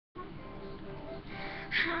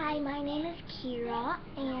Hi, my name is Kira,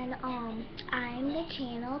 and I'm the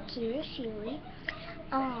channel Kira Sheely.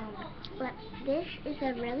 Um, but this is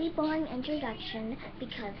a really boring introduction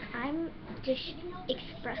because I'm just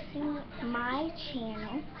expressing my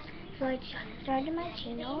channel. So I started my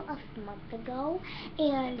channel a month ago,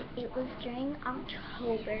 and it was during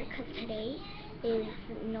October because today is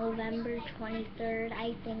November 23rd,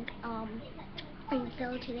 I think. And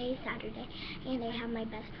so today is Saturday, and I have my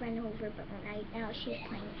best friend over, but right now she's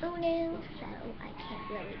playing Uno, so I can't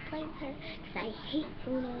really play with her because I hate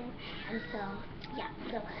Uno. And so yeah,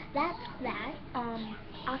 so that's that.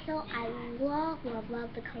 Also I love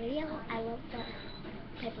the color yellow. I love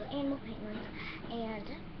the type of animal penguins, and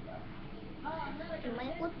it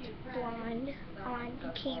might look blonde on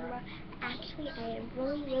the camera. Actually, I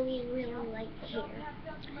really like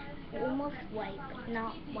hair. Almost white, but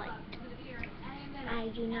not white. I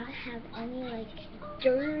do not have any like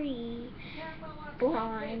dirty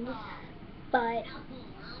blonde, but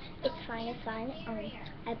it's fine.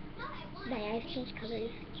 My eyes change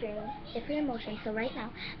colors during different emotions. So right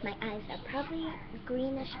now, my eyes are probably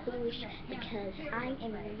greenish bluish because I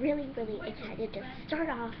am really excited to start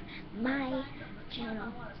off my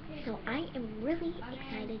channel. So I am really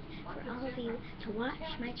excited for all of you to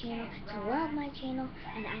watch my channel, to love my channel,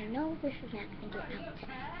 and I know this is not going to get out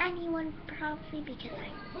to anyone probably because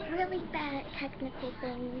I'm really bad at technical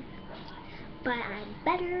things, but I'm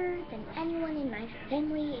better than anyone in my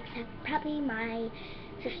family except probably my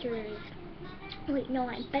sisters. Wait, no,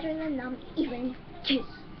 I'm better than them even too.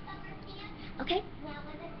 Okay?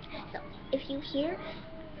 So, if you hear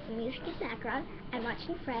music in the background, I'm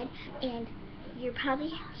watching Fred, and you're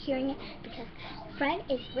probably hearing it because Fred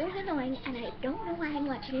is really annoying, and I don't know why I'm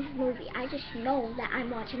watching his movie. I just know that I'm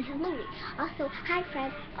watching his movie. Also, hi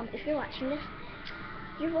Fred, if you're watching this,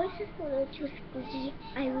 your voice is a little too squeaky.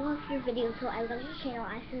 I love your videos, so I love your channel.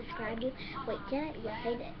 I subscribed you. Wait, did I? Yes, I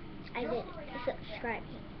did. I did subscribe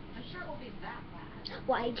you. I'm sure it will be that bad.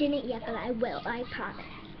 Well, I didn't yet, but I will. I promise.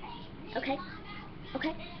 Okay?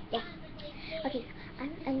 Okay? Yeah. Okay, so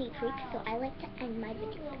I'm a neat freak, so I like to end my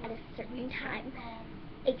videos at a certain time.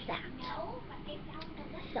 Exact.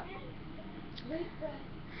 So,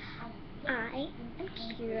 I am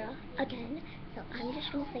Kira again, so I'm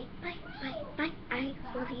just gonna say bye. I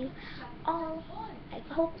love you all.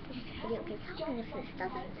 I hope this video gets out, and if this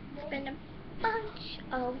doesn't, it's been a bunch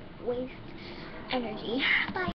of waste energy. Bye.